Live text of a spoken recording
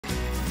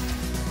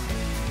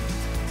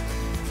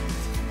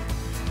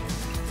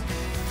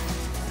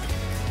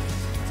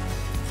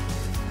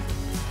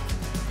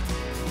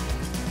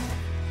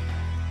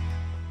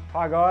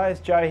Hi guys,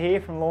 Joe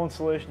here from Lawn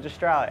Solutions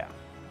Australia.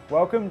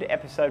 Welcome to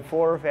episode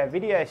 4 of our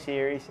video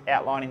series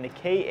outlining the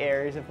key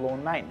areas of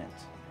lawn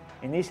maintenance.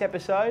 In this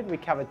episode we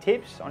cover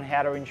tips on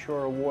how to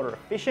ensure a water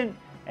efficient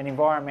and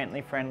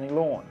environmentally friendly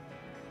lawn.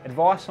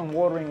 Advice on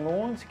watering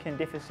lawns can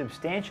differ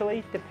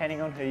substantially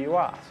depending on who you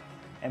ask,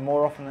 and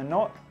more often than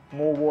not,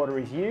 more water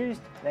is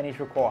used than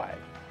is required.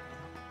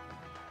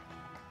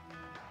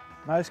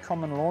 Most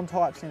common lawn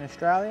types in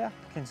Australia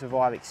can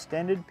survive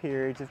extended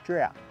periods of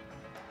drought.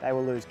 They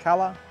will lose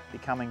colour,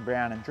 becoming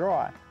brown and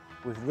dry,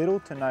 with little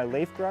to no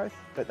leaf growth,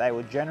 but they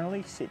will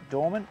generally sit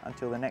dormant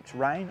until the next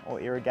rain or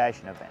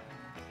irrigation event.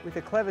 With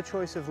a clever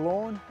choice of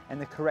lawn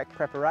and the correct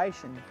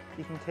preparation,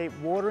 you can keep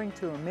watering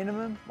to a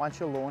minimum once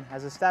your lawn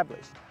has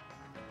established.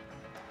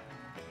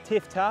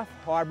 TifTuf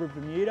Hybrid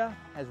Bermuda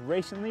has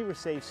recently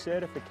received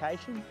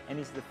certification and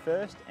is the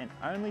first and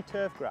only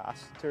turfgrass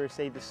to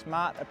receive the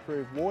Smart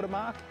Approved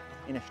WaterMark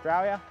in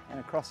Australia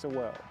and across the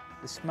world.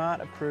 The Smart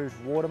Approved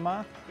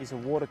WaterMark is a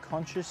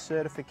water-conscious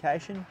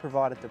certification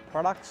provided to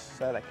products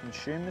so that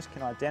consumers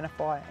can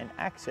identify and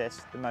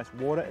access the most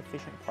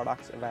water-efficient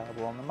products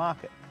available on the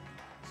market.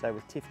 So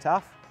with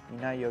TifTuf, you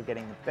know you're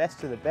getting the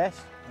best of the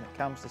best when it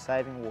comes to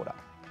saving water.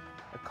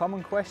 A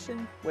common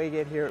question we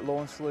get here at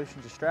Lawn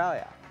Solutions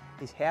Australia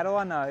is, how do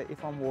I know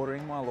if I'm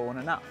watering my lawn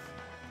enough?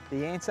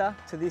 The answer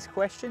to this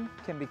question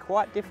can be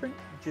quite different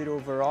due to a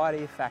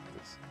variety of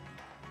factors.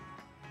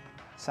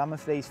 Some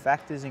of these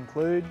factors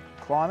include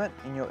climate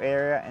in your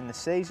area and the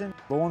season,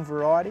 lawn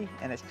variety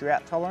and its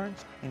drought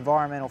tolerance,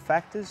 environmental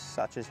factors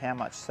such as how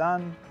much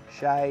sun,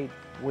 shade,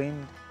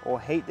 wind or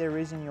heat there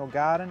is in your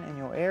garden and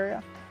your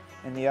area,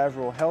 and the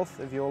overall health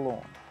of your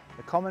lawn.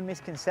 The common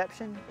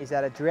misconception is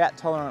that a drought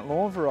tolerant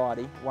lawn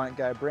variety won't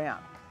go brown.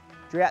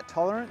 Drought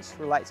tolerance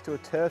relates to a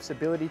turf's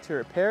ability to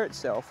repair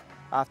itself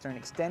after an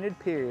extended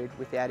period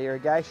without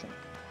irrigation.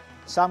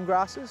 Some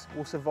grasses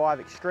will survive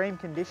extreme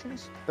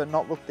conditions but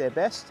not look their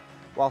best,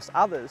 whilst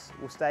others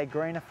will stay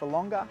greener for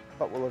longer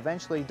but will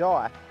eventually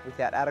die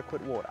without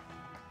adequate water.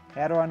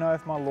 How do I know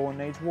if my lawn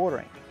needs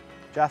watering?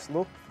 Just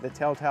look for the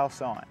telltale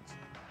signs.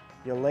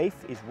 Your leaf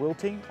is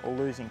wilting or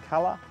losing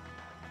colour.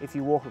 If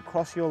you walk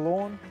across your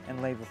lawn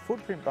and leave a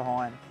footprint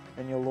behind,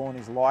 then your lawn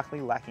is likely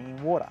lacking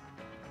in water.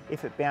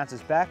 If it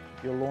bounces back,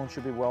 your lawn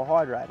should be well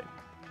hydrated.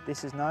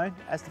 This is known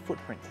as the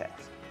footprint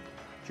test.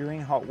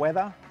 During hot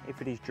weather,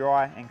 if it is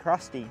dry and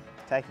crusty,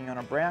 taking on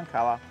a brown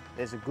colour,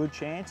 there's a good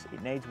chance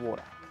it needs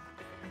water.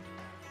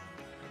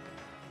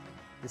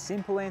 The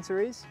simple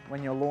answer is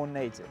when your lawn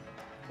needs it.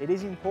 It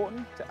is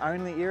important to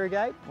only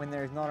irrigate when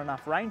there is not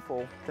enough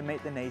rainfall to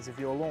meet the needs of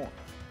your lawn.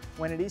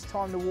 When it is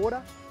time to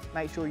water,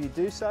 make sure you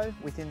do so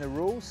within the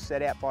rules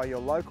set out by your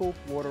local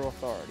water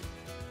authority.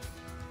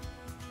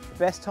 The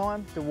best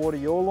time to water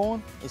your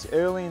lawn is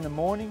early in the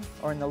morning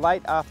or in the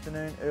late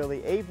afternoon,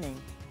 early evening,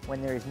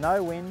 when there is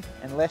no wind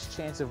and less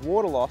chance of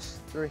water loss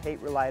through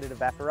heat-related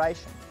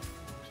evaporation.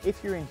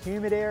 If you're in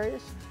humid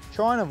areas,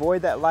 try and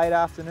avoid that late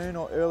afternoon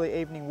or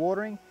early evening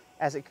watering,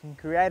 as it can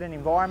create an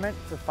environment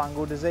for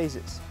fungal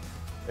diseases.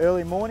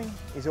 Early morning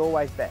is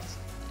always best.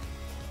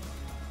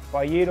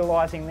 By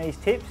utilising these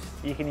tips,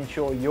 you can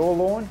ensure your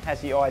lawn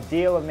has the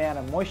ideal amount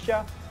of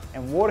moisture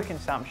and water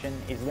consumption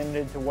is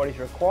limited to what is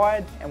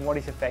required and what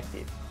is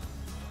effective.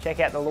 Check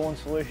out the Lawn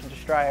Solutions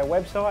Australia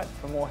website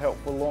for more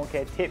helpful lawn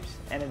care tips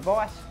and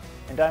advice,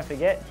 and don't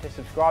forget to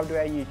subscribe to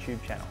our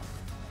YouTube channel.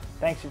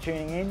 Thanks for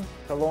tuning in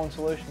to Lawn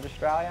Solutions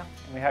Australia,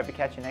 and we hope to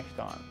catch you next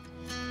time.